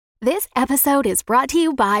This episode is brought to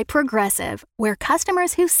you by Progressive, where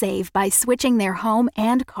customers who save by switching their home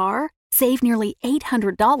and car save nearly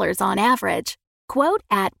 $800 on average. Quote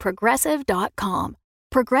at Progressive.com.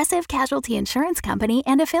 Progressive Casualty Insurance Company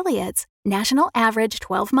and Affiliates. National average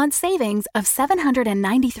 12-month savings of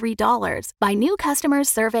 $793 by new customers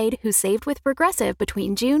surveyed who saved with Progressive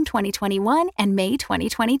between June 2021 and May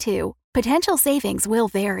 2022. Potential savings will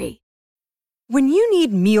vary. When you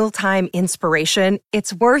need mealtime inspiration,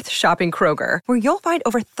 it's worth shopping Kroger, where you'll find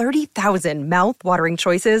over 30,000 mouth-watering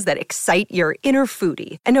choices that excite your inner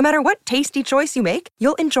foodie. And no matter what tasty choice you make,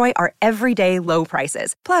 you'll enjoy our everyday low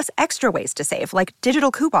prices, plus extra ways to save, like digital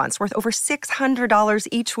coupons worth over $600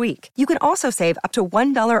 each week. You can also save up to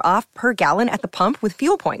 $1 off per gallon at the pump with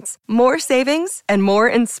fuel points. More savings and more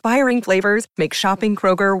inspiring flavors make shopping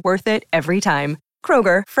Kroger worth it every time.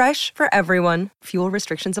 Kroger, fresh for everyone. Fuel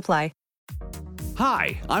restrictions apply.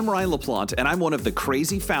 Hi, I'm Ryan LaPlante, and I'm one of the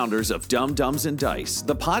crazy founders of Dumb Dumbs and Dice,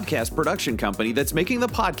 the podcast production company that's making the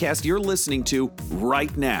podcast you're listening to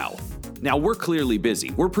right now. Now, we're clearly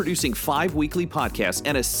busy. We're producing 5 weekly podcasts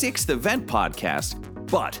and a 6th event podcast,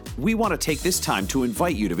 but we want to take this time to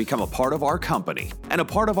invite you to become a part of our company and a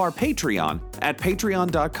part of our Patreon at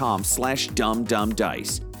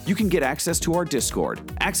patreon.com/dumbdumbdice. You can get access to our Discord,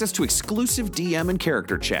 access to exclusive DM and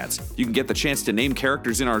character chats. You can get the chance to name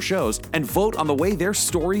characters in our shows and vote on the way their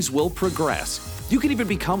stories will progress. You can even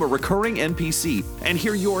become a recurring NPC and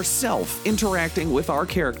hear yourself interacting with our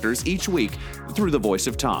characters each week through the voice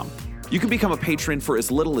of Tom. You can become a patron for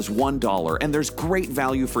as little as $1, and there's great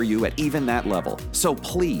value for you at even that level. So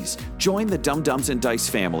please, join the Dumb Dumbs and Dice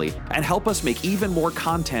family and help us make even more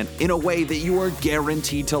content in a way that you are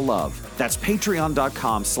guaranteed to love. That's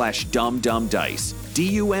patreon.com/dumbdumbdice.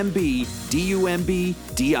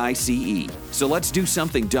 DUMBDICE. So let's do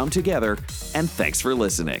something dumb together, and thanks for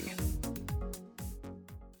listening.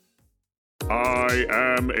 I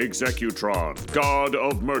am Executron, god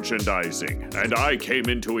of merchandising, and I came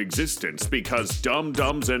into existence because Dumb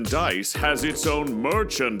Dumbs and Dice has its own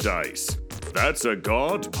merchandise. That's a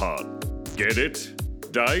god pun. Get it?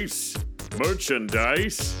 Dice?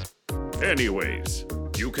 Merchandise? Anyways,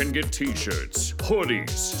 you can get t-shirts, hoodies,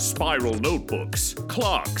 spiral notebooks,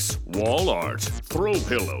 clocks, wall art, throw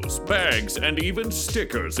pillows, bags, and even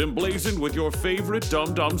stickers emblazoned with your favorite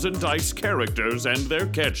Dumb Dumbs and Dice characters and their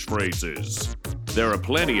catchphrases. There are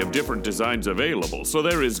plenty of different designs available, so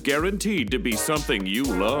there is guaranteed to be something you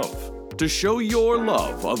love. To show your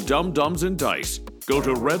love of Dumb Dumbs and Dice, go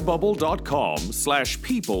to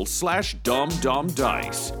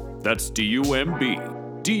redbubble.com/people/dumbdumbdice. That's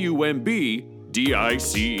DUMBDICE.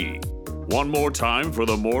 One more time for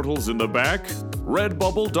the mortals in the back.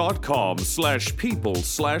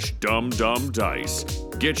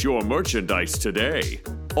 redbubble.com/people/dumbdumbdice. Get your merchandise today.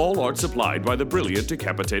 All art supplied by the brilliant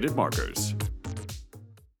Decapitated Markers.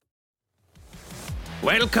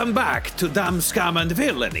 Welcome back to Dumb Scum and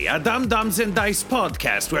Villainy, a Dumb Dumbs and Dice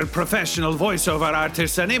podcast where professional voiceover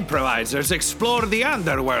artists and improvisers explore the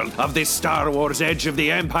underworld of this Star Wars Edge of the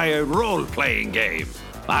Empire role-playing game.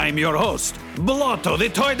 I'm your host, Blotto the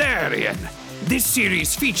Toydarian. This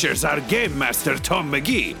series features our Game Master Tom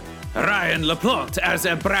McGee, Ryan LaPlante as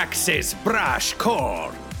Abraxas Brash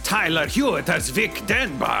Core, Tyler Hewitt as Vic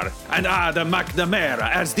Denbar, and Adam McNamara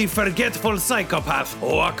as the forgetful psychopath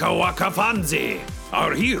Waka Waka Fonzie.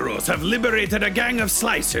 Our heroes have liberated a gang of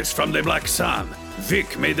slicers from the Black Sun.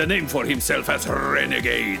 Vic made a name for himself as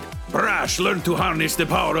Renegade. Brash learned to harness the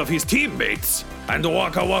power of his teammates. And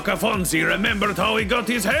Waka Waka Fonzie remembered how he got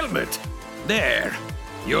his helmet. There,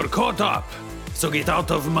 you're caught up. So get out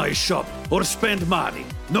of my shop or spend money.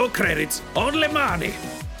 No credits, only money.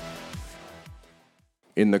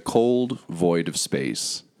 In the cold void of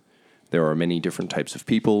space, there are many different types of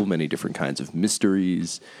people, many different kinds of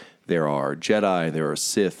mysteries. There are Jedi, there are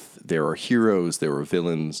Sith, there are heroes, there are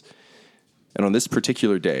villains. And on this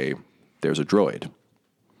particular day, there's a droid.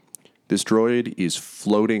 This droid is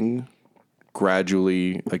floating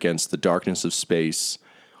gradually against the darkness of space,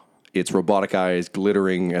 its robotic eyes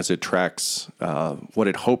glittering as it tracks what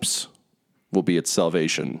it hopes will be its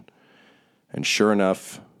salvation. And sure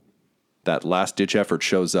enough, that last-ditch effort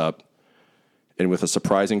shows up, and with a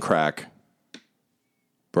surprising crack,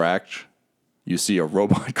 Brax, you see a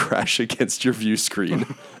robot crash against your view screen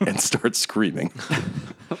and start screaming.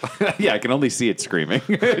 Yeah, I can only see it screaming.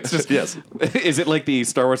 It's just yes. Is it like the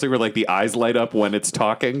Star Wars thing where like the eyes light up when it's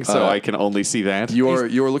talking, so I can only see that?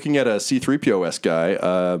 You're looking at a C-3PO-esque guy.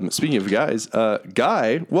 Speaking of guys,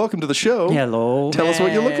 Guy, welcome to the show. Hello. Tell us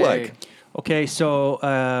what you look like. Okay, so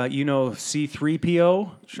you know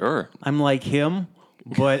C-3PO? Sure. I'm like him,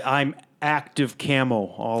 but I'm active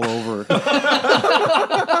camo all over.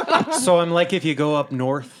 So I'm like if you go up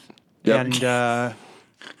north Yep.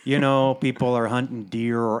 and people are hunting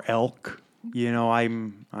deer or elk.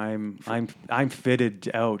 I'm fitted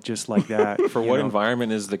out just like that. For what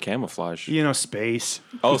environment is the camouflage? Space.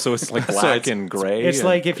 Oh, so it's like black and gray. It's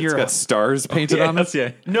like if It's you're got stars painted on it.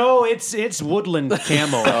 Yeah. No, it's woodland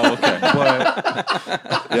camo. Oh, okay.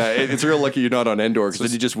 But, Yeah, it's real lucky you're not on Endor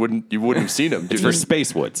because then you wouldn't have seen him. It's for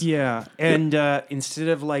space woods. yeah, and instead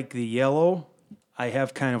of like the yellow, I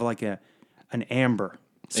have kind of like an amber.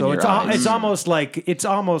 So your it's eyes. almost like it's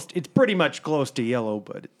pretty much close to yellow,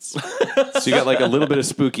 but it's So you got like a little bit of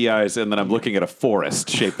spooky eyes, and then I'm looking at a forest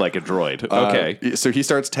shaped like a droid. Okay. So he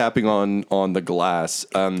starts tapping on the glass.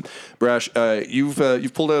 Brash,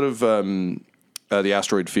 you've pulled out of the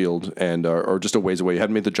asteroid field and are just a ways away. You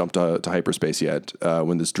hadn't made the jump to hyperspace yet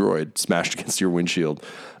when this droid smashed against your windshield.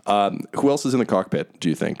 Who else is in the cockpit, do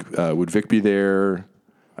you think? Would Vic be there?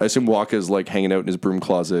 I assume Waka's like hanging out in his broom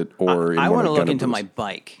closet or in I one want of to the look into gun my booths.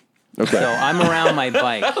 bike. Okay. So I'm around my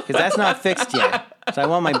bike because that's not fixed yet. So I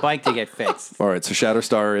want my bike to get fixed. All right, so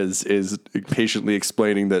Shatterstar is patiently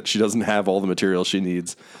explaining that she doesn't have all the material she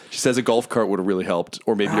needs. She says a golf cart would have really helped,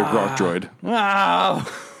 or maybe a Grok droid.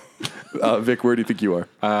 Oh, Vic, where do you think you are?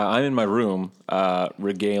 I'm in my room,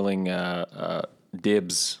 regaling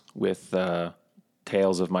Dibs with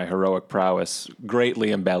tales of my heroic prowess,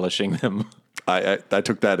 greatly embellishing them. I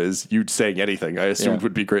took that as you saying anything. I assumed Yeah.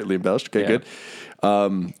 would be greatly embellished. Okay, Yeah.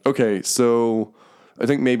 good. Okay, so I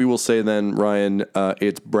think maybe we'll say then, Ryan,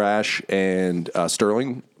 it's Brash and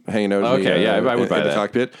Sterling hanging out in Okay, yeah, I would buy in the that.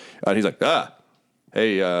 cockpit. And he's like,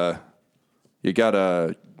 hey, you got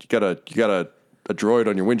a droid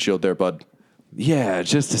on your windshield there, bud. Yeah,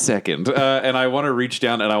 just a second. And I want to reach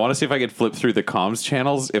down and I want to see if I can flip through the comms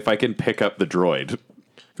channels if I can pick up the droid.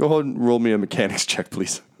 Go ahead and roll me a mechanics check,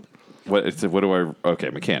 please. What do I... Okay,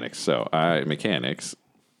 mechanics. So, mechanics.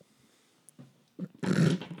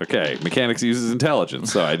 Okay, mechanics uses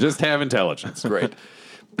intelligence. So, I just have intelligence. Great.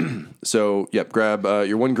 So, yep, grab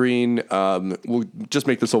your one green. We'll just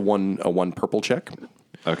make this a one purple check.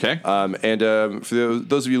 Okay. For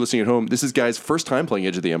those of you listening at home, this is Guy's first time playing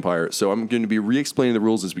Edge of the Empire, so I'm going to be re-explaining the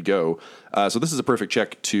rules as we go. So this is a perfect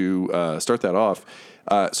check to start that off.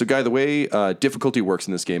 So Guy, the way difficulty works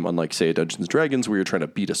in this game, unlike, say, Dungeons & Dragons, where you're trying to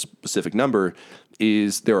beat a specific number,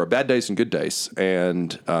 is there are bad dice and good dice.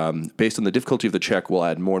 And based on the difficulty of the check, we'll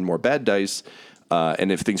add more and more bad dice.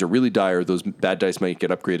 And if things are really dire, those bad dice might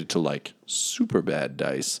get upgraded to, like, super bad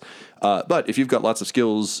dice. But if you've got lots of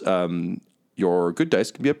skills... your good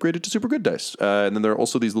dice can be upgraded to super good dice. And then there are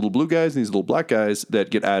also these little blue guys and these little black guys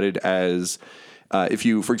that get added as, if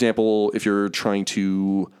you're trying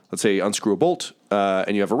to, let's say, unscrew a bolt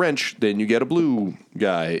and you have a wrench, then you get a blue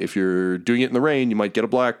guy. If you're doing it in the rain, you might get a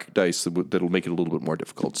black dice that'll make it a little bit more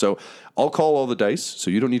difficult. So I'll call all the dice,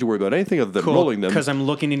 so you don't need to worry about anything other than rolling them. because I'm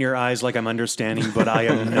looking in your eyes like I'm understanding, but I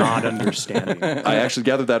am not understanding. I actually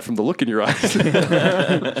gathered that from the look in your eyes.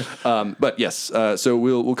 But yes, so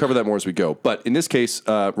we'll cover that more as we go. But in this case,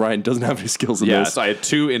 Ryan doesn't have any skills in this. Yes, I had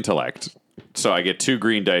 2 intellect. So I get 2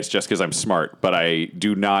 green dice just because I'm smart, but I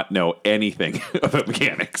do not know anything about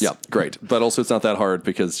mechanics. Yeah, great. But also it's not that hard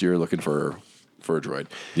because you're looking for a droid.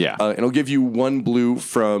 Yeah. And I'll give you 1 blue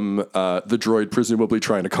from the droid presumably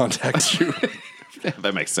trying to contact you.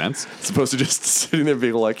 That makes sense. As opposed to just sitting there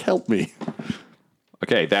being like, help me.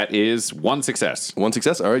 Okay, that is 1 success. 1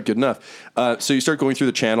 success. All right, good enough. So you start going through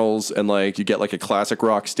the channels and like you get like a classic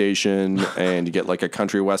rock station and you get like a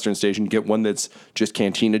country western station. You get one that's just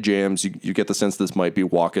cantina jams. You get the sense this might be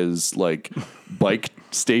Waka's like bike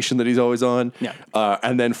station that he's always on. Yeah.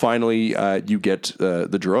 And then finally you get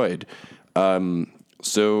the droid.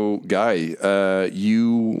 So, Guy,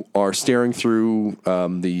 you are staring through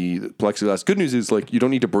the plexiglass. Good news is like you don't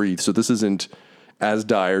need to breathe. So this isn't as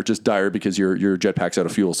dire, just dire because your jetpack's out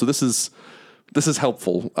of fuel. So this is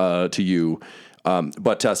helpful to you.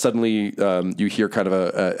 But suddenly you hear kind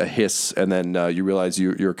of a hiss, and then you realize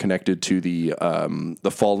you're connected to the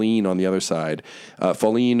Falleen on the other side.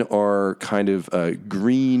 Falleen are kind of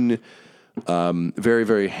green, very,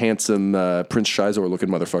 very handsome Prince Shizor looking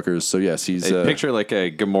motherfuckers. So yes, he's Picture like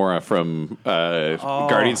a Gamora from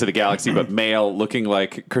Guardians of the Galaxy, but male, looking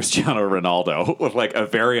like Cristiano Ronaldo with like a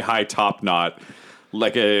very high top knot,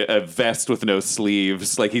 like a vest with no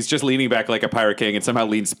sleeves. Like he's just leaning back like a pirate king and somehow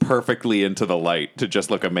leans perfectly into the light to just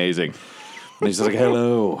look amazing. And he's just like,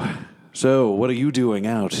 hello. So, what are you doing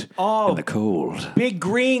out in the cold? Big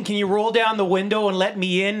Green, can you roll down the window and let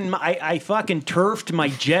me in? I fucking turfed my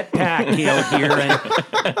jetpack out here,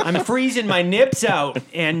 and I'm freezing my nips out.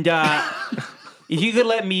 And if you could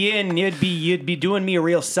let me in, you'd be doing me a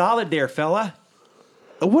real solid there, fella.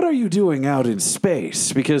 what are you doing out in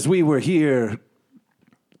space? Because we were here,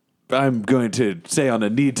 I'm going to say on a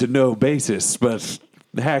need-to-know basis, but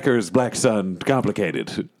the hacker's Black Sun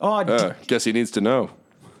complicated. Oh, Guess he needs to know.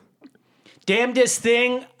 damnedest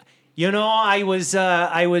thing. You know, I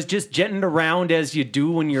was just jetting around as you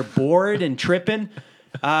do when you're bored and tripping.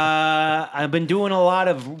 I've been doing a lot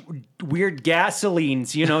of weird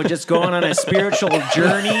gasolines, you know, just going on a spiritual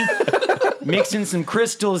journey, mixing some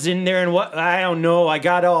crystals in there and what, I don't know, I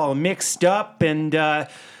got all mixed up and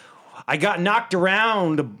I got knocked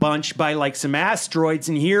around a bunch by like some asteroids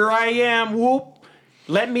and here I am, whoop.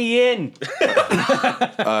 Let me in.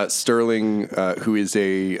 Sterling, who is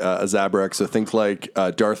a Zabrak, so think like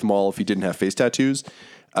Darth Maul if he didn't have face tattoos,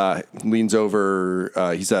 leans over.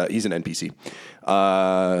 He's an NPC.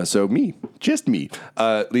 So me, just me,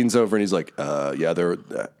 leans over and he's like, yeah,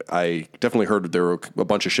 I definitely heard there were a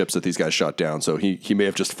bunch of ships that these guys shot down. So he may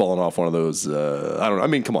have just fallen off one of those. I don't know. I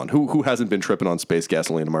mean, come on. Who hasn't been tripping on space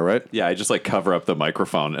gasoline? Am I right? Yeah, I just like cover up the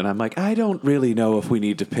microphone and I'm like, I don't really know if we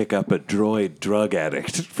need to pick up a droid drug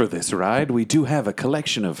addict for this ride. We do have a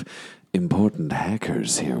collection of important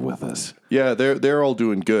hackers here with us. Yeah, they're all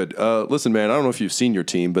doing good. Listen, man, I don't know if you've seen your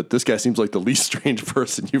team, but this guy seems like the least strange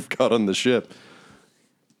person you've got on the ship.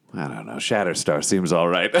 I don't know. Shatterstar seems all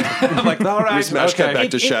right. I'm like, all right. We smash cut okay.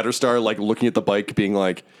 back to Shatterstar, like looking at the bike, being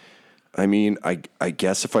like, I mean, I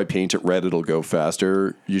guess if I paint it red, it'll go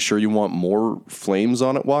faster. You sure you want more flames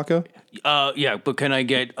on it, Waka? Yeah, but can I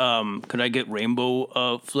get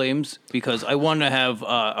rainbow flames? Because I want to have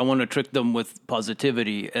I want to trick them with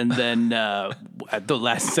positivity, and then at the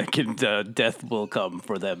last second, death will come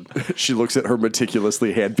for them. She looks at her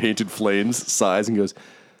meticulously hand painted flames, sighs, and goes,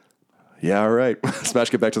 "Yeah, all right." Smash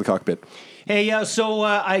cut back to the cockpit. Hey, so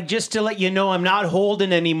I just to let you know, I'm not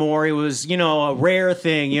holding anymore. It was, you know, a rare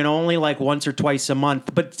thing, you know, only like once or twice a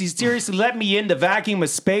month. But seriously, let me in. The vacuum of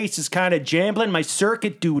space is kind of jambling my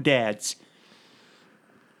circuit doodads.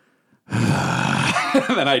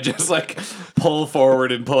 and then I just like pull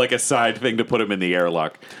forward and pull like a side thing to put him in the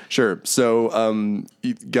airlock. Sure. So,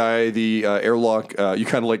 Guy, the airlock, you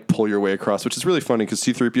kind of like pull your way across, which is really funny because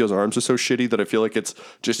C-3PO's arms are so shitty that I feel like it's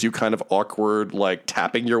just you kind of awkward, like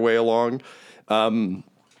tapping your way along. You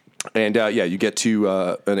get to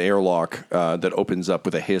an airlock that opens up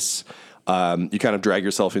with a hiss. You kind of drag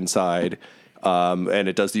yourself inside. And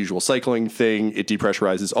it does the usual cycling thing. It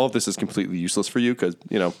depressurizes. All of this is completely useless for you because,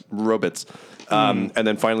 you know, robots. And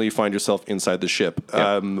then finally you find yourself inside the ship.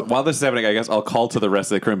 While this is happening, I guess I'll call to the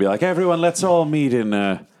rest of the crew and be like, everyone, let's all meet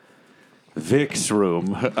in Vic's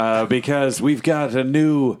room because we've got a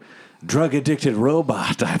new drug-addicted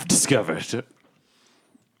robot I've discovered.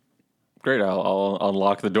 Great. I'll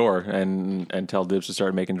unlock the door and tell Dibs to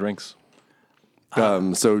start making drinks.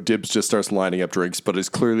 So Dibs just starts lining up drinks, but is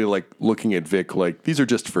clearly like looking at Vic like, these are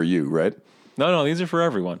just for you, right? No, these are for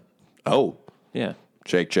everyone. Oh. Yeah.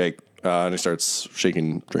 Shake. And he starts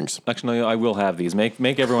shaking drinks. Actually, no, I will have these. Make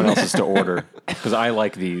everyone else's to order because I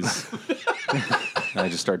like these. And I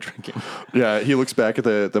just start drinking. Yeah, he looks back at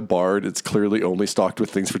the bar. And it's clearly only stocked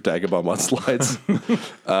with things for Dagobah mudslides.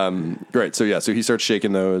 Great. So he starts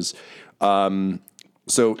shaking those.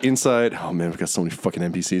 So inside, oh man, we've got so many fucking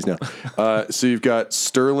NPCs now. So you've got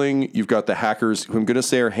Sterling, you've got the hackers, who I'm going to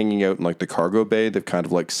say are hanging out in like the cargo bay. They've kind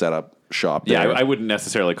of like set up shop there. Yeah, I wouldn't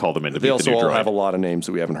necessarily call them in to They meet also the new all droid. have a lot of names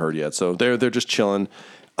that we haven't heard yet. So they're just chilling.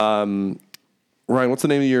 Ryan, what's the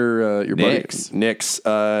name of your Nix. buddy? Nix.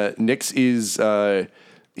 Nix is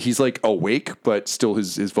he's like awake, but still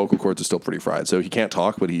his vocal cords are still pretty fried. So he can't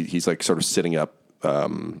talk, but he's like sort of sitting up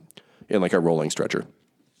in like a rolling stretcher.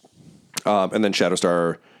 And then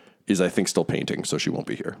Shatterstar is, I think, still painting, so she won't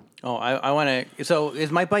be here. Oh, I want to. So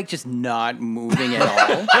is my bike just not moving at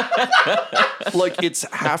all? Like, it's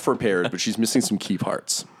half repaired, but she's missing some key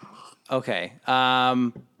parts. Okay.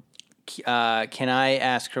 Can I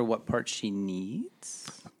ask her what parts she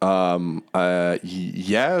needs?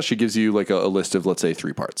 Yeah, she gives you like a list of, let's say,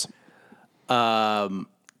 3 parts.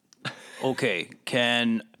 Okay,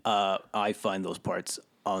 can I find those parts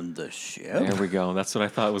on the ship? There we go. That's what I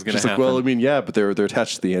thought was going to She's like, happen. well, I mean, yeah, but they're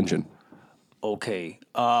attached to the engine. Okay.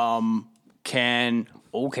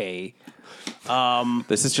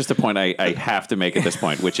 This is just a point I have to make at this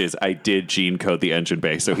point, which is I did gene code the engine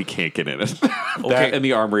bay so he can't get in it. That and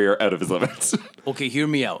the armory are out of his limits. Okay, hear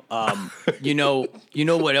me out. You know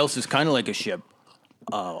what else is kind of like a ship?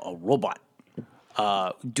 A robot.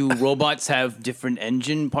 Do robots have different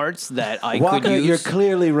engine parts that I Waka, could use? you're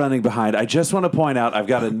clearly running behind. I just want to point out I've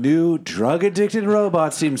got a new drug-addicted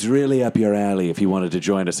robot. Seems really up your alley if you wanted to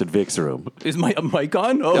join us at Vic's room. Is my mic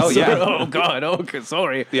on? Oh, yeah. Oh, God. Okay,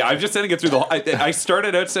 sorry. Yeah, I'm just sending it through the. I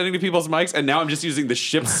started out sending to people's mics, and now I'm just using the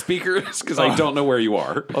ship's speakers because I don't know where you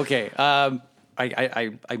are. Okay. I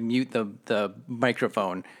mute the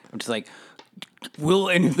microphone. I'm just like, will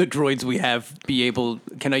any of the droids we have be able?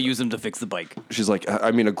 Can I use them to fix the bike? She's like,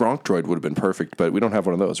 I mean, a Gronk droid would have been perfect, but we don't have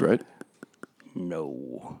one of those, right?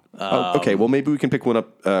 No. Okay, well, maybe we can pick one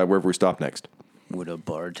up wherever we stop next. Would a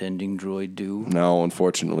bartending droid do? No,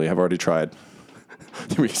 unfortunately, I've already tried.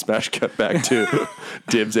 We smash cut back to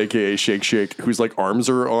Dibs, a.k.a. Shake Shake, whose, like, arms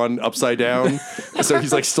are on upside down. So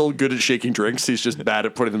he's, like, still good at shaking drinks. He's just bad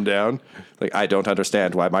at putting them down. Like, I don't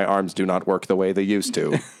understand why my arms do not work the way they used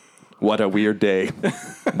to. What a weird day.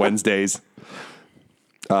 Wednesdays.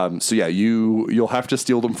 So, yeah, you'll have to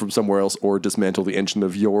steal them from somewhere else or dismantle the engine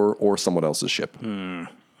of your or someone else's ship.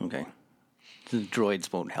 Okay. The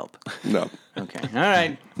droids won't help. No. Okay. All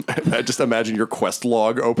right. I just imagine your quest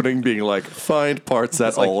log opening being like, find parts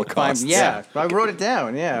at all costs. Yeah, I wrote it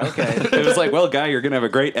down. Yeah, okay. It was like, well, Guy, you're going to have a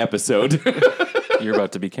great episode. You're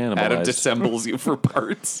about to be cannibalized. Adam disassembles you for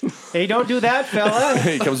parts. Hey, don't do that, fella.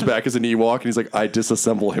 He comes back as an Ewok and he's like, I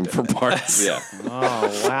disassemble him for parts. Yeah.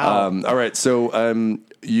 Oh, wow. All right. So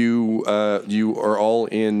you are all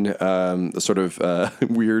in the sort of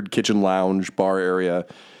weird kitchen lounge bar area.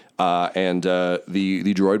 And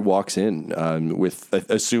the droid walks in with,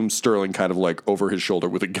 assume Sterling kind of like over his shoulder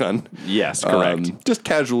with a gun. Yes, correct. Just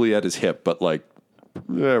casually at his hip, but like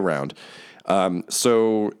around.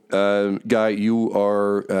 So, Guy, you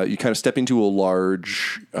are you kind of step into a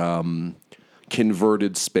large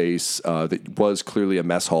converted space that was clearly a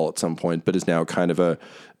mess hall at some point, but is now kind of a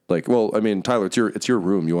like. Well, I mean, Tyler, it's your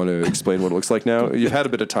room. You want to explain what it looks like now? You've had a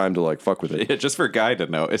bit of time to like fuck with it. Yeah, just for Guy to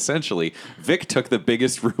know, essentially, Vic took the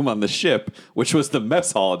biggest room on the ship, which was the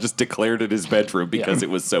mess hall, just declared it his bedroom because it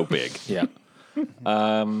was so big. Yeah.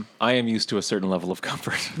 I am used to a certain level of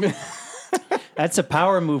comfort. That's a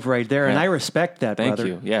power move right there, and I respect that, Thank brother.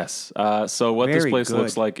 you. Yes. So what this Very place good.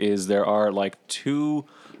 looks like is there are like two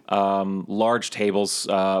large tables,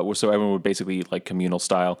 so everyone would basically eat like communal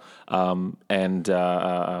style. And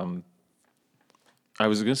I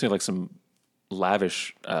was going to say like some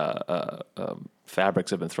lavish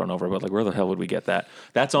fabrics have been thrown over, but like where the hell would we get that?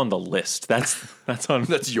 That's on the list. That's on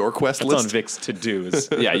That's your quest that's list? on Vic's to dos.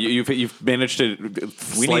 Yeah, you've managed to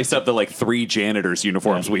slice up the like 3 janitors'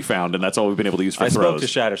 uniforms we found, and that's all we've been able to use for I spoke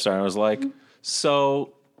throws. to Shatterstar and I was like,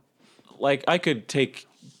 so, like, I could take,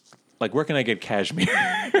 like, where can I get cashmere?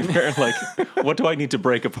 Like, what do I need to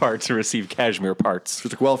break apart to receive cashmere parts?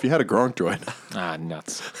 She's like, well, if you had a Gronk droid. Ah,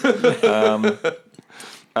 nuts.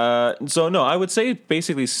 So no, I would say it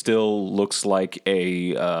basically still looks like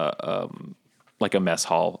a mess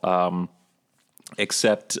hall,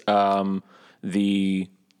 except the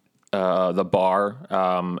bar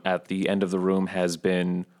at the end of the room has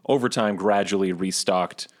been over time gradually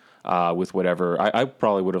restocked with whatever. I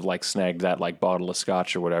probably would have like snagged that like bottle of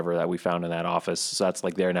scotch or whatever that we found in that office. So that's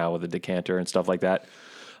like there now with a decanter and stuff like that.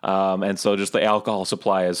 And so just the alcohol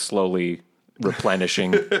supply is slowly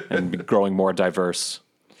replenishing and growing more diverse.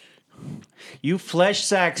 You flesh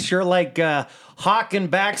sacks sure like hawking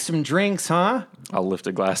back some drinks, huh? I'll lift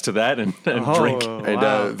a glass to that and drink.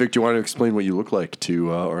 And Vic, do you want to explain what you look like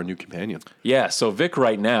to our new companion? Yeah, so Vic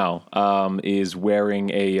right now is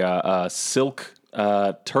wearing a silk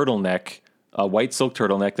turtleneck, a white silk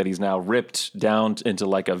turtleneck that he's now ripped down into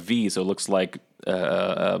like a V, so it looks like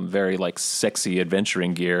very like sexy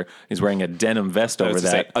adventuring gear. He's wearing a denim vest over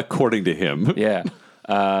that. According to him. Yeah.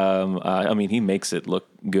 I mean, he makes it look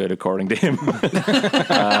good according to him.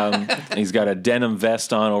 He's got a denim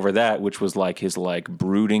vest on over that, which was like his like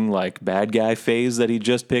brooding like bad guy phase that he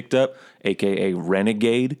just picked up, aka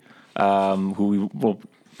Renegade, who we will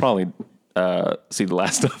probably see the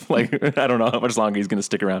last of. Like, I don't know how much longer he's going to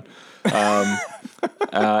stick around.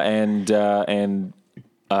 And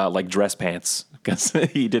like dress pants, because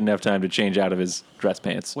he didn't have time to change out of his dress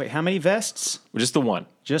pants. Wait, how many vests? Just the one.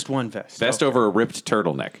 Just one vest. Vest over a ripped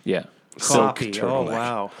turtleneck. Yeah. Copy. Silk Oh, turtleneck.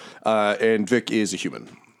 wow. And Vic is a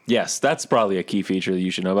human. Yes, that's probably a key feature that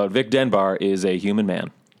you should know about. Vic Denbar is a human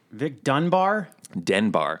man. Vic Dunbar?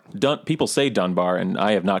 Denbar. People say Dunbar, and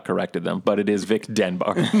I have not corrected them, but it is Vic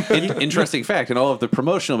Denbar. Interesting fact, in all of the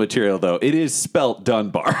promotional material, though, it is spelt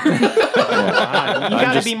Dunbar. You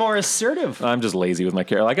got to be more assertive. I'm just lazy with my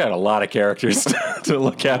character. I got a lot of characters to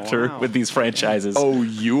look after with these franchises. Oh,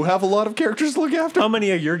 you have a lot of characters to look after? How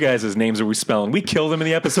many of your guys' names are we spelling? We kill them in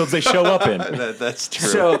the episodes they show up in. That's true.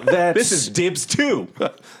 So This is Dibs 2.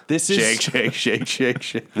 This is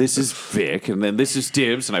Shake. This is Vic, and then this is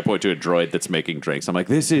Dibs, and I point to a droid that's making drinks. I'm like,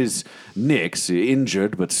 this is Nick's,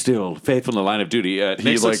 injured but still faithful in the line of duty.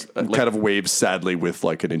 He Nick's kind of waves sadly with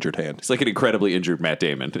like an injured hand. It's like an incredibly injured Matt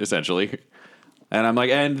Damon, essentially. And I'm like,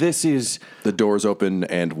 and this is... The doors open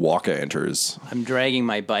and Waka enters. I'm dragging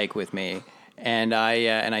my bike with me, and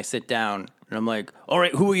I sit down, and I'm like, All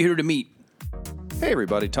right, who are you here to meet? Hey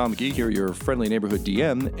everybody, Tom McGee here, your friendly neighborhood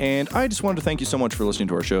DM, and I just wanted to thank you so much for listening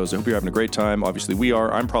to our shows. I hope you're having a great time. Obviously we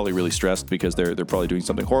are. I'm probably really stressed because they're probably doing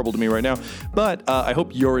something horrible to me right now, but I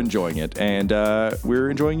hope you're enjoying it, and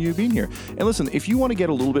we're enjoying you being here. And listen, if you want to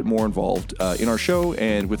get a little bit more involved in our show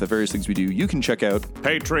and with the various things we do, you can check out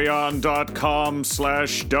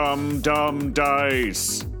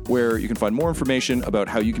Patreon.com/dumdumdice. where you can find more information about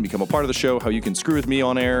how you can become a part of the show, how you can screw with me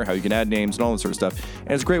on air, how you can add names, and all that sort of stuff.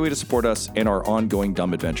 And it's a great way to support us and our ongoing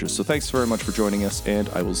dumb adventures. So thanks very much for joining us, and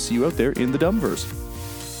I will see you out there in the Dumbverse.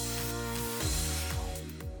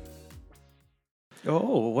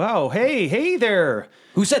 Oh, wow. Hey there.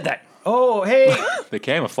 Who said that? Oh, hey. The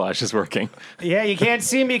camouflage is working. Yeah, you can't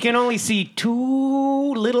see me. You can only see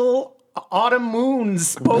two little autumn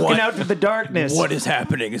moons poking out through the darkness. What is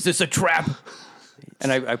happening? Is this a trap?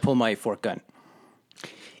 and I pull my fork gun.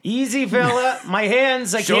 Easy, fella. My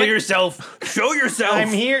hands, I Show can't... yourself. Show yourself. I'm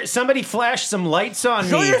here. Somebody flash some lights on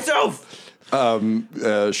Show me. yourself.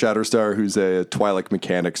 Shatterstar, who's a Twi'lek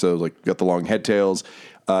mechanic, so like got the long head tails.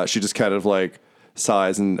 She just kind of like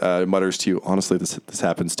sighs and mutters to you, honestly, this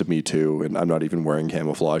happens to me too, and I'm not even wearing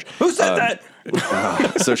camouflage. Who said that?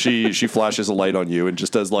 So she flashes a light on you and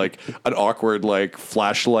just does like an awkward like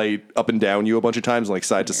flashlight up and down you a bunch of times, like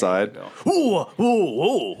side to side. Ooh,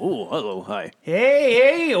 hello, hi.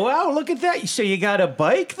 Hey, wow, look at that. So you got a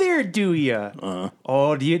bike there, do you?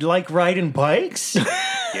 Oh, do you like riding bikes?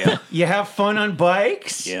 Yeah. You have fun on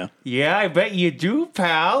bikes? Yeah. Yeah, I bet you do,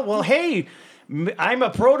 pal. Well, hey, I'm a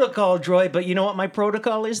protocol droid, but you know what my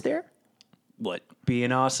protocol is there? What?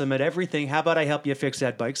 Being awesome at everything. How about I help you fix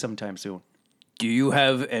that bike sometime soon? Do you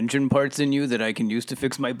have engine parts in you that I can use to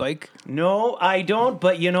fix my bike? No, I don't,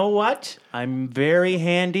 but you know what? I'm very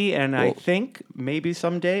handy, and I think maybe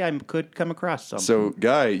someday I could come across something. So,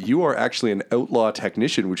 Guy, you are actually an outlaw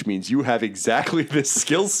technician, which means you have exactly this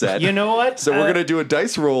skill set. You know what? So we're going to do a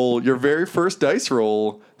dice roll, your very first dice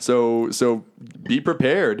roll. So be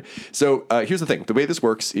prepared. So here's the thing. The way this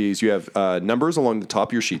works is you have numbers along the top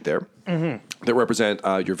of your sheet there that represent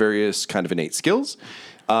your various kind of innate skills.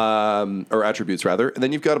 Or attributes, rather. And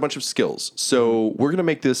then you've got a bunch of skills. So we're going to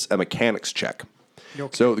make this a mechanics check.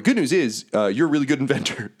 Okay. So the good news is you're a really good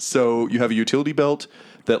inventor. So you have a utility belt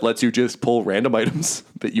that lets you just pull random items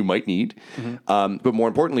that you might need. But more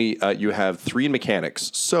importantly, you have 3 in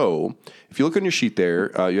mechanics. So if you look on your sheet there,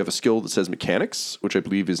 you have a skill that says mechanics, which I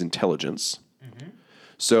believe is intelligence.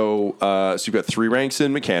 So you've got 3 ranks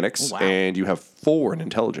in mechanics, and you have 4 in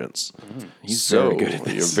intelligence. He's very good at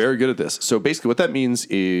this. You're very good at this. So basically what that means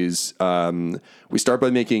is we start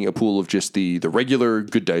by making a pool of just the regular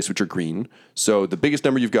good dice, which are green. So the biggest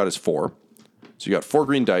number you've got is 4. So you got 4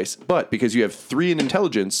 green dice, but because you have 3 in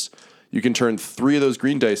intelligence, you can turn 3 of those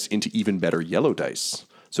green dice into even better yellow dice.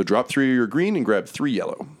 So drop 3 of your green and grab 3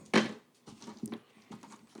 yellow.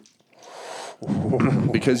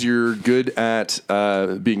 Because you're good at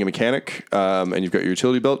being a mechanic and you've got your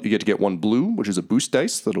utility belt, you get to get 1 blue, which is a boost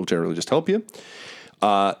dice that'll generally just help you.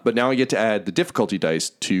 But now I get to add the difficulty dice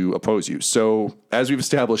to oppose you. So as we've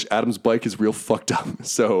established, Adam's bike is real fucked up.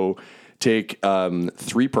 So take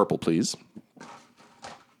 3 purple, please.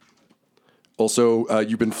 Also,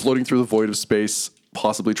 you've been floating through the void of space,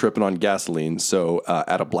 possibly tripping on gasoline, so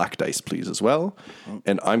add a black dice, please, as well.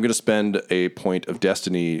 And I'm going to spend a point of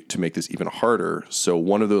destiny to make this even harder. So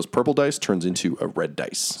one of those purple dice turns into a red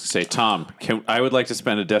dice. Say, Tom, I would like to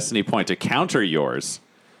spend a destiny point to counter yours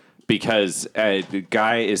because the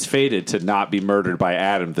guy is fated to not be murdered by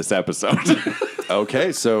Adam this episode.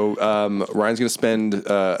 Okay, so Ryan's going to spend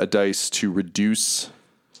a dice to reduce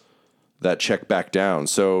that check back down.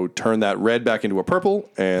 So turn that red back into a purple,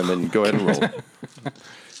 and then go ahead and roll.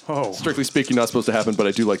 Oh. Strictly speaking, not supposed to happen, but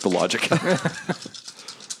I do like the logic.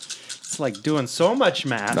 It's like doing so much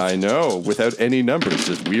math. I know, without any numbers,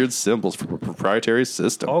 just weird symbols from a proprietary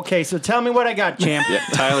system. Okay, so tell me what I got, champ. Yeah,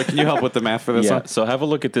 Tyler, can you help with the math for this Yeah. one? So have a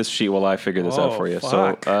look at this sheet while I figure this out for you.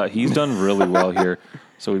 fuck. So he's done really well here.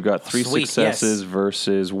 So we've got 3 Sweet, successes yes.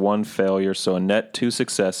 versus 1 failure. So a net 2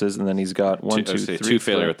 successes, and then he's got 1, 2, 3. Two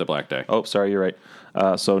failure with the black die. Oh, sorry, you're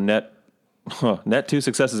right. So net 2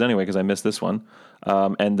 successes anyway because I missed this one,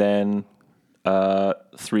 and then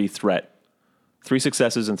 3 threat. 3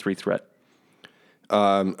 successes and 3 threat.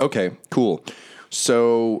 Okay, cool.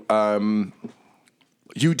 So,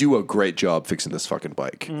 you do a great job fixing this fucking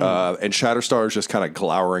bike. And Shatterstar is just kind of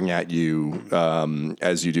glowering at you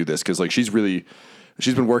as you do this because, like, she's been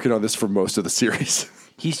working on this for most of the series.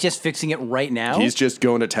 He's just fixing it right now. He's just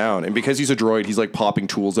going to town, and because he's a droid, he's like popping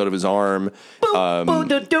tools out of his arm. He's got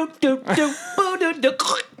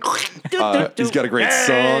a great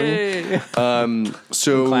song.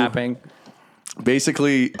 So clapping.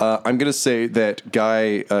 basically, I'm going to say that,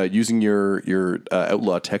 Guy, using your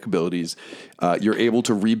outlaw tech abilities, you're able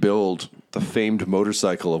to rebuild the famed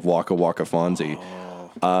motorcycle of Waka Waka Fonzie.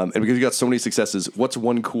 And because you got so many successes, what's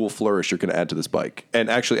one cool flourish you're going to add to this bike? And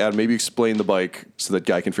actually, Adam, maybe explain the bike so that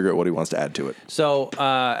Guy can figure out what he wants to add to it. So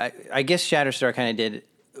I guess Shatterstar kind of did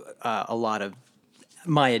a lot of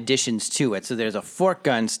my additions to it. So there's a fork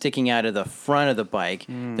gun sticking out of the front of the bike.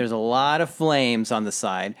 There's a lot of flames on the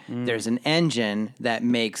side. There's an engine that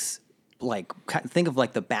makes, like, think of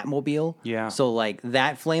like the Batmobile. Yeah. So like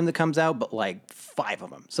that flame that comes out, but like 5 of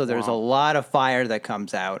them. So there's a lot of fire that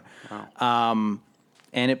comes out. Wow.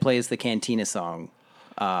 And it plays the Cantina song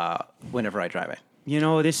whenever I drive it. You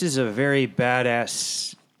know, this is a very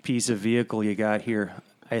badass piece of vehicle you got here.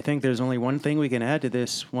 I think there's only one thing we can add to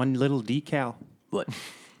this, one little decal. What?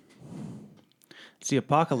 It's the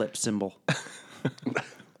apocalypse symbol.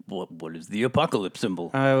 What is the apocalypse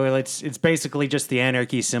symbol? Well, it's basically just the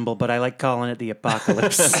anarchy symbol, but I like calling it the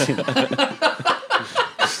apocalypse.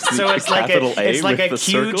 So it's like a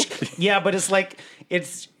huge, yeah, but it's like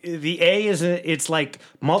the A it's like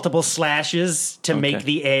multiple slashes to make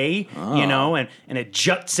the A, you know, and it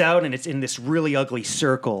juts out and it's in this really ugly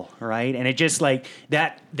circle, right? And it just like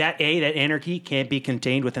that anarchy can't be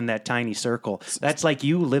contained within that tiny circle. That's like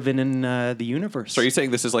you living in the universe. So are you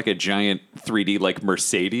saying this is like a giant 3D like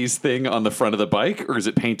Mercedes thing on the front of the bike, or is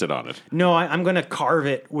it painted on it? No, I'm going to carve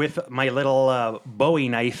it with my little Bowie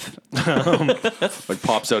knife. Like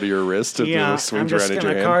pops out of your wrist and Yeah, swings I'm just around into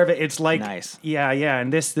going your to hand. carve it. It's like, Nice. yeah,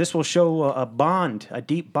 and this will show a bond, a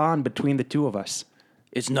deep bond between the two of us.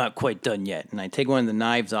 It's not quite done yet. And I take one of the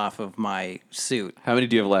knives off of my suit. How many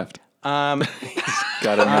do you have left? Got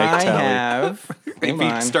a knife I tally. have. If Hold you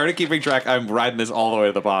on. started keeping track, I'm riding this all the way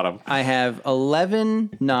to the bottom. I have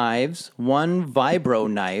 11 knives, 1 vibro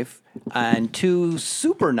knife, and 2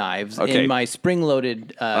 super knives Okay. in my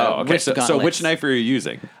spring-loaded Okay. wrist So gauntlets. which knife are you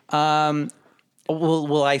using?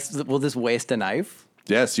 Will this waste a knife?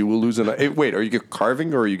 Yes, you will lose a knife. Wait, are you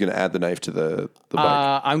carving or are you going to add the knife to the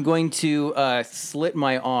bike? I'm going to slit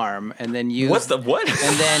my arm and then use What's the what?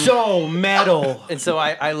 and then So metal. and so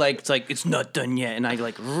I like it's not done yet, and I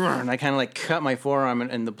like and I kind of like cut my forearm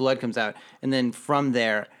and the blood comes out, and then from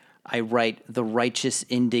there I write the righteous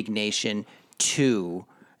indignation 2,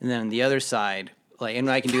 and then on the other side like, and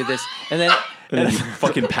I can do this, and then And you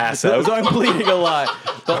fucking pass out. so I'm bleeding a lot,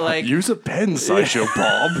 but like Use a pen, Sideshow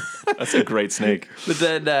Bob. That's a great snake. but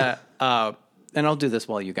then and I'll do this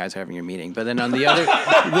while you guys are having your meeting, but then on the other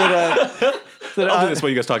I'll do this while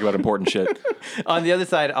you guys talk about important shit. on the other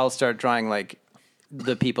side I'll start drawing like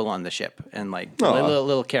the people on the ship and like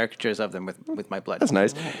little caricatures of them with my blood. That's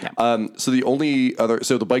nice. So the only other,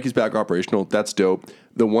 so the bike is back operational. That's dope.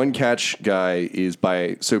 The one catch, Guy, is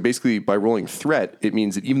by rolling threat, it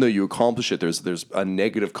means that even though you accomplish it, there's a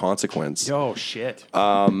negative consequence. Oh, shit.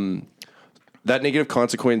 That negative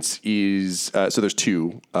consequence is, so there's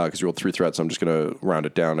 2, because you rolled 3 threats, so I'm just going to round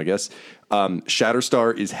it down, I guess.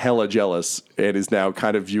 Shatterstar is hella jealous and is now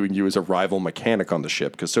kind of viewing you as a rival mechanic on the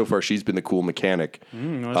ship, because so far she's been the cool mechanic.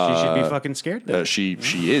 Well, she should be fucking scared then. She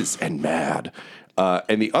is, and mad.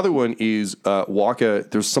 And the other one is Waka.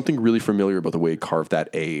 There's something really familiar about the way you carved that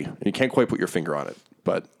A. And you can't quite put your finger on it,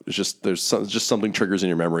 but it's just just something triggers in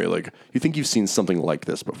your memory. Like you think you've seen something like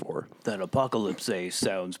this before, That apocalypse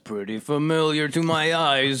sounds pretty familiar to my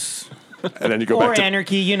eyes. and then you go Or back to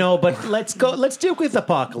anarchy, you know, but let's stick with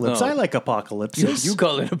apocalypse. No. I like apocalypses. You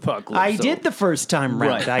call it apocalypse. I so- did the first time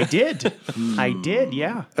round. Right. I did. I did,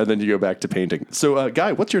 yeah. and then you go back to painting. So,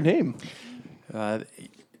 Guy, what's your name?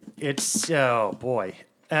 It's, oh boy.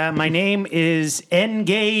 My name is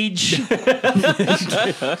N-Gage.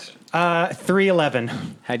 311.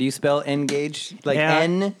 How do you spell N-Gage? Like Yeah,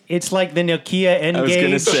 N? It's like the Nokia N-Gage. I was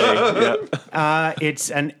going to say, yeah. It's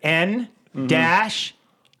an N dash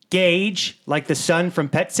Gage, like the son from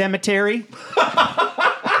Pet Cemetery.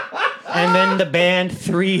 And then the band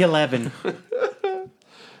 311.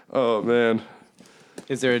 Oh man.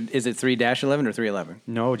 Is it 3-11 or 311?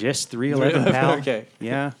 No, just 311, pal. Okay.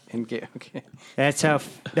 Yeah. Okay. That's how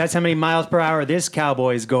many miles per hour this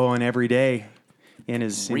cowboy's going every day in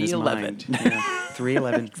his 311. mind. Yeah,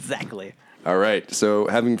 311. Exactly. All right. So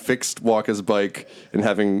having fixed Waka's bike and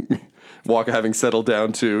having Waka having settled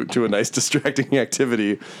down to a nice distracting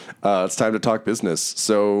activity, it's time to talk business.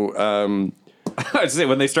 So I was say,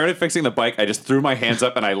 when they started fixing the bike, I just threw my hands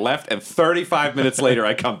up and I left. And 35 minutes later,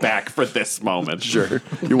 I come back for this moment. sure,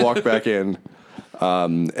 you walk back in,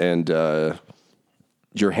 and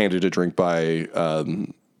you're handed a drink by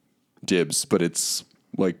Dibs, but it's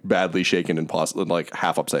like badly shaken and like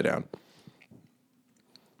half upside down.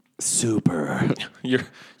 Super.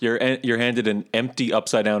 You're handed an empty,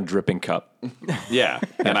 upside down, dripping cup. Yeah.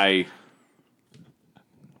 And I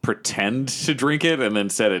pretend to drink it and then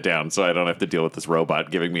set it down so I don't have to deal with this robot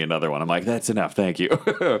giving me another one. I'm like, that's enough, thank you.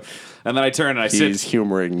 And then I turn and I sit. He's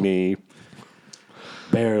humoring me.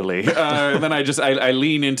 Barely. And then I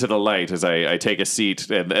lean into the light as I take a seat,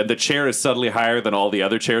 and the chair is subtly higher than all the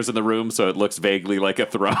other chairs in the room, so it looks vaguely like a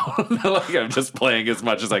throne. Like I'm just playing as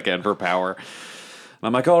much as I can for power. And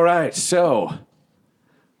I'm like, all right, so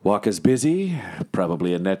Waka's busy,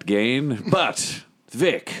 probably a net gain, but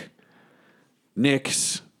Vic,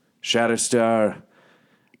 Nix, Shatterstar,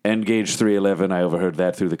 N-Gage311, I overheard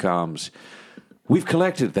that through the comms. We've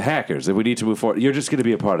collected the hackers, and we need to move forward. You're just going to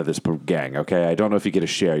be a part of this gang, okay? I don't know if you get a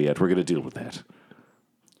share yet. We're going to deal with that.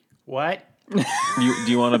 What? Do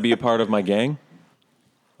you want to be a part of my gang?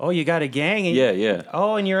 Oh, you got a gang? And Yeah.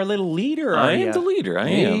 Oh, and you're a little leader, I are am ya? the leader. I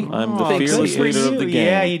am. I'm the Oh, good fearless for leader of you. the gang.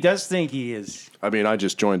 Yeah, he does think he is. I mean, I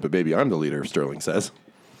just joined, but baby, I'm the leader, Sterling says.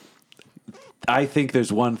 I think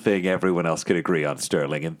there's one thing everyone else could agree on,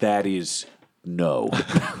 Sterling, and that is no.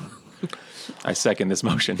 I second this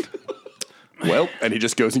motion. Well, and he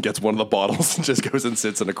just goes and gets one of the bottles and just goes and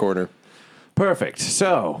sits in a corner. Perfect.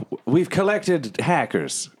 So, we've collected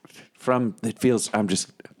hackers from, it feels, do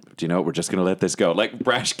you know what, we're just going to let this go. Like,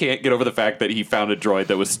 Brash can't get over the fact that he found a droid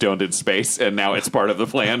that was stoned in space, and now it's part of the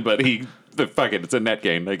plan, but fuck it, it's a net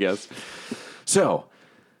gain, I guess. So,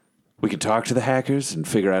 we can talk to the hackers and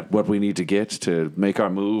figure out what we need to get to make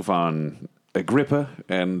our move on Agrippa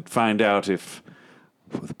and find out if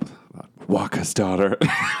Waka's daughter,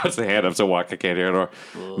 Puts the hand up so Waka can't hear it, or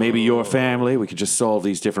maybe your family, we could just solve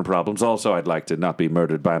these different problems. Also, I'd like to not be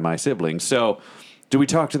murdered by my siblings. So, do we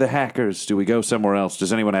talk to the hackers? Do we go somewhere else?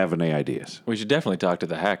 Does anyone have any ideas? We should definitely talk to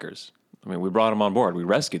the hackers. I mean, we brought them on board. We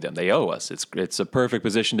rescued them. They owe us. It's a perfect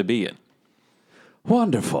position to be in.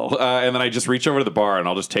 Wonderful. and then I just reach over to the bar and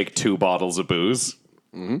I'll just take 2 bottles of booze,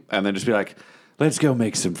 and then just be like, Let's go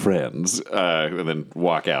make some friends. and then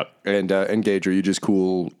walk out. And N-Gage, are you just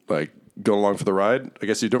cool, like, going along for the ride? I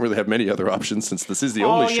guess you don't really have many other options since this is the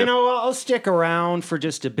only ship. I'll stick around for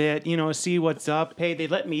just a bit, see what's up. Hey, they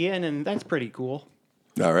let me in, and that's pretty cool.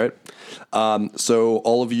 All right. So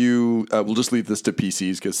all of you, we'll just leave this to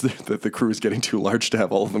PCs because the crew is getting too large to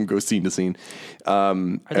have all of them go scene to scene. Are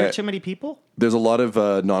there too many people? There's a lot of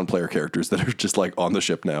non-player characters that are just like on the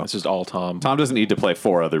ship now. It's just all Tom. Tom doesn't need to play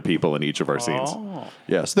 4 other people in each of our scenes.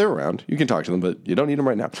 Yeah, so they're around. You can talk to them, but you don't need them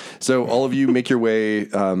right now. So all of you make your way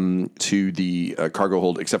to the cargo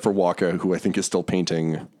hold, except for Waka, who I think is still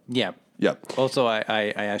painting. Yeah. Yeah. Also, I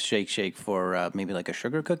asked Shake for maybe like a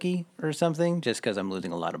sugar cookie or something, just because I'm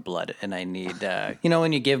losing a lot of blood and I need,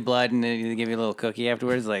 when you give blood and they give you a little cookie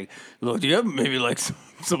afterwards, like, look, do you have maybe like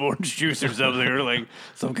some orange juice or something, or like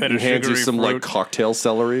some kind of Hands you sugary some fruit? like cocktail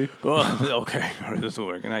celery, Oh, okay, all right, this will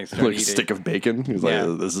work. Nice. like a stick of bacon. He's like,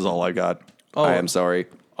 Yeah. "This is all I got. Oh. I am sorry."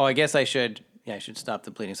 Oh, I guess I should. Yeah, I should stop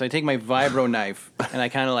the bleeding. So I take my vibro knife and I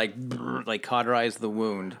kind of like cauterize the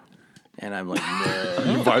wound. And I'm like,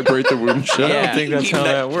 You vibrate the wound shut. Yeah. I don't think that's how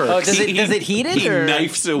that works. oh, does it heat it? He or?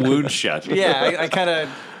 knifes a wound shut. Yeah, I kind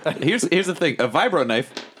of. Here's the thing. A vibro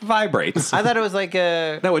knife vibrates. I thought it was like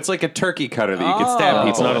a. No, it's like a turkey cutter that you can stab people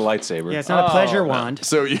It's not a with. lightsaber. Yeah, it's not a pleasure wand.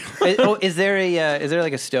 So you, Is there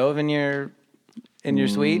like a stove in your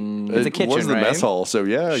suite? It's a it kitchen, was the right? mess hall. So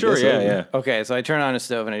yeah, I Sure, guess so. yeah. Okay, so I turn on a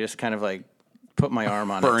stove and I just kind of like put my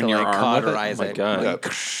arm on Burn it to your like arm with it? cauterize Oh my it. God. Yeah.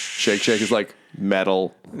 Shake is like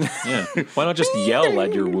metal. Yeah. Why not just yell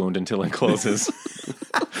at your wound until it closes?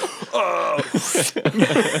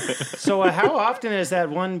 So how often has that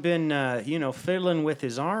one been, fiddling with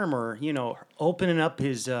his arm or, opening up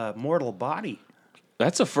his mortal body?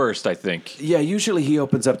 That's a first, I think. Yeah, usually he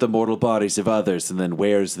opens up the mortal bodies of others and then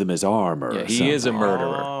wears them as armor. Yeah, or he is a something.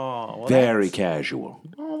 murderer. Oh, well, Very casual.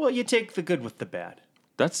 Oh, well, you take the good with the bad.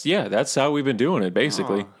 That's how we've been doing it,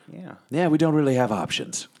 basically. Yeah. Yeah, we don't really have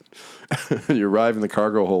options. You arrive in the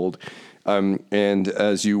cargo hold, and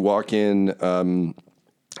as you walk in,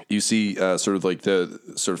 you see sort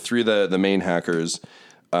of three of the main hackers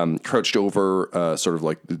crouched over sort of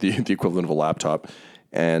like the equivalent of a laptop,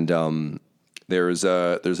 and there's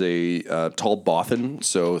a tall Bothan,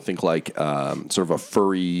 so think like sort of a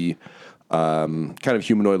furry kind of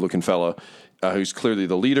humanoid looking fella. Who's clearly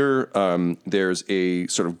the leader. There's a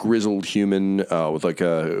sort of grizzled human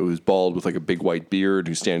who's bald with like a big white beard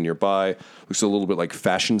who's standing nearby. Looks a little bit like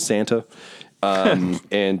Fashion Santa.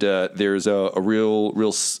 And there's a real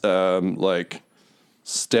like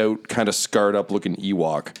stout, kind of scarred up looking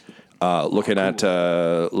Ewok looking at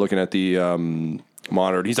the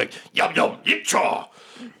monitor. And he's like, yum yum yitcha.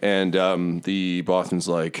 And the Boston's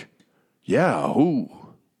like, yeah, who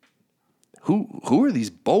are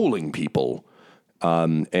these bowling people?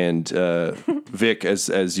 And Vic,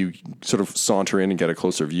 as you sort of saunter in and get a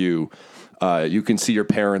closer view, you can see your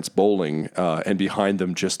parents bowling, and behind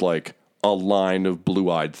them just like a line of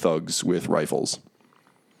blue-eyed thugs with rifles.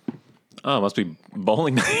 Oh, it must be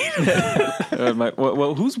bowling night.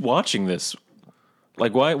 Well, who's watching this?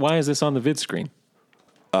 Like, why is this on the vid screen?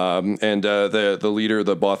 And the leader,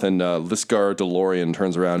 the Bothan Lisgar DeLorean,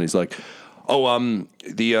 turns around and he's like, "Oh,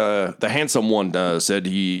 the handsome one said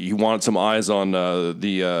he wanted some eyes on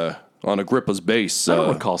Agrippa's base." I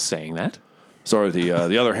don't recall saying that. Sorry, the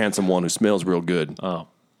other handsome one who smells real good. Oh.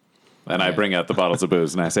 And I bring out the bottles of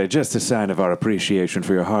booze and I say, just a sign of our appreciation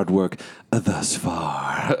for your hard work thus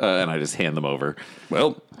far. And I just hand them over.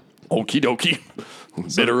 Well, okie dokie.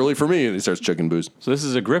 Bit early for me. And he starts chugging booze. So this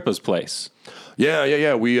is Agrippa's place.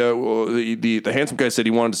 Yeah. We the handsome guy said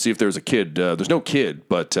he wanted to see if there was a kid. There's no kid,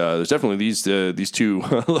 but there's definitely these two.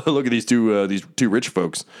 Look at these two rich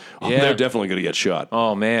folks. Oh, Yeah. They're definitely going to get shot.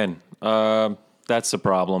 Oh man, that's the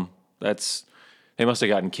problem. They must have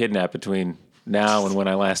gotten kidnapped between now and when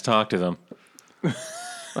I last talked to them.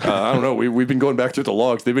 I don't know. We've been going back through the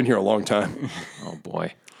logs. They've been here a long time. Oh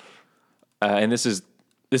boy. And this is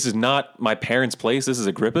not my parents' place. This is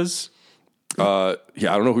Agrippa's. Yeah,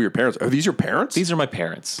 I don't know who your parents are. Are these your parents? These are my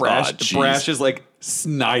parents. Brash is like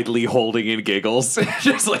snidely holding in giggles,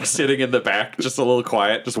 just like sitting in the back, just a little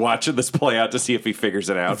quiet, just watching this play out to see if he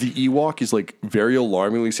figures it out. The Ewok is like very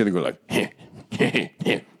alarmingly sitting there like,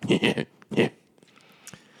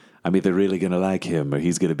 I'm either really going to like him or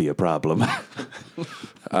he's going to be a problem.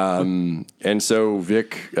 And so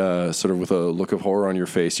Vic, sort of with a look of horror on your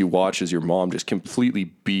face, you watch as your mom just completely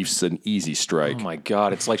beefs an easy strike. Oh my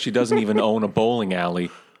God, it's like she doesn't even own a bowling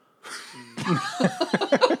alley.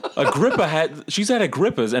 She's at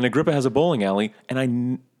Agrippa's, and Agrippa has a bowling alley,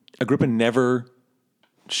 and Agrippa never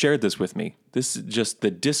shared this with me. This is just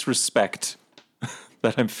the disrespect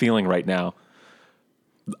that I'm feeling right now.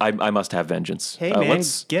 I must have vengeance. Hey, man,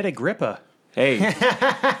 get Agrippa. Hey,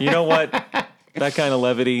 you know what? That kind of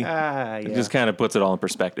levity just kind of puts it all in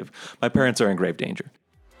perspective. My parents are in grave danger.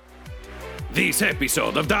 This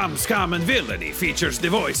episode of Dumb, Scum, and Villainy features the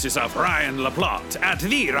voices of Ryan LaPlante at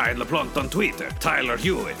the Ryan LaPlante on Twitter, Tyler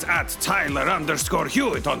Hewitt at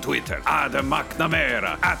Tyler_Hewitt on Twitter, Adam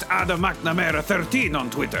McNamara at Adam McNamara 13 on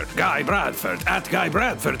Twitter, Guy Bradford at Guy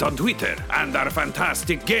Bradford on Twitter, and our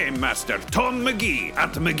fantastic game master, Tom McGee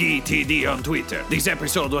at McGeeTD on Twitter. This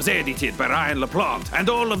episode was edited by Ryan LaPlante, and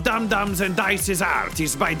all of Dum Dums and Dice's art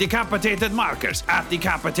is by Decapitated Markers at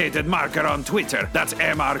Decapitated Marker on Twitter. That's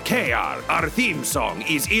MRKR. Our theme song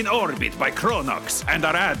is In Orbit by Chronox, and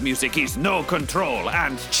our ad music is No Control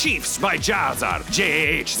and Chiefs by Jazzar,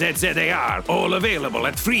 JAHZZAR, all available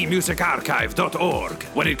at freemusicarchive.org.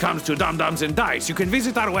 When it comes to Dum Dums and Dice, you can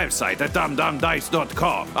visit our website at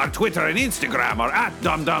dumdumdice.com. Our Twitter and Instagram are at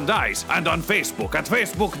dumdumdice, and on Facebook at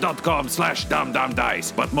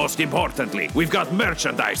facebook.com/dumdumdice. But most importantly, we've got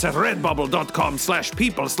merchandise at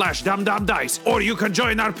redbubble.com/people/dumdumdice, or you can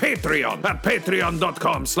join our Patreon at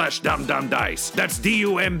patreon.com/dumdumdice. That's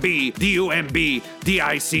DUMBDICE.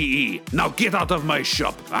 Now get out of my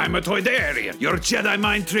shop. I'm a Toydarian. Your Jedi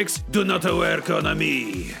mind tricks do not work on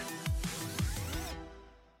me.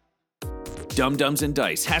 Dum Dums and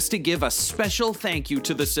Dice has to give a special thank you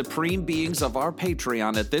to the supreme beings of our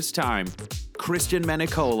Patreon at this time: Christian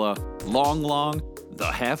Menicola, Long, the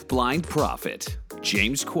Half-Blind Prophet,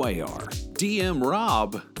 James Cuellar, DM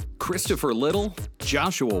Rob, Christopher Little,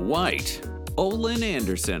 Joshua White, Olin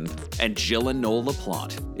Anderson, and Jill and Noel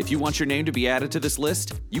LaPlante. If you want your name to be added to this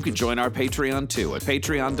list, you can join our Patreon too at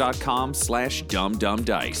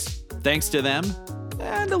patreon.com/dumdumdice. Thanks to them,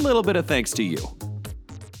 And a little bit of thanks to you.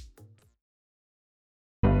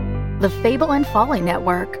 The Fable and Folly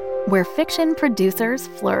Network, where fiction producers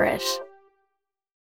flourish.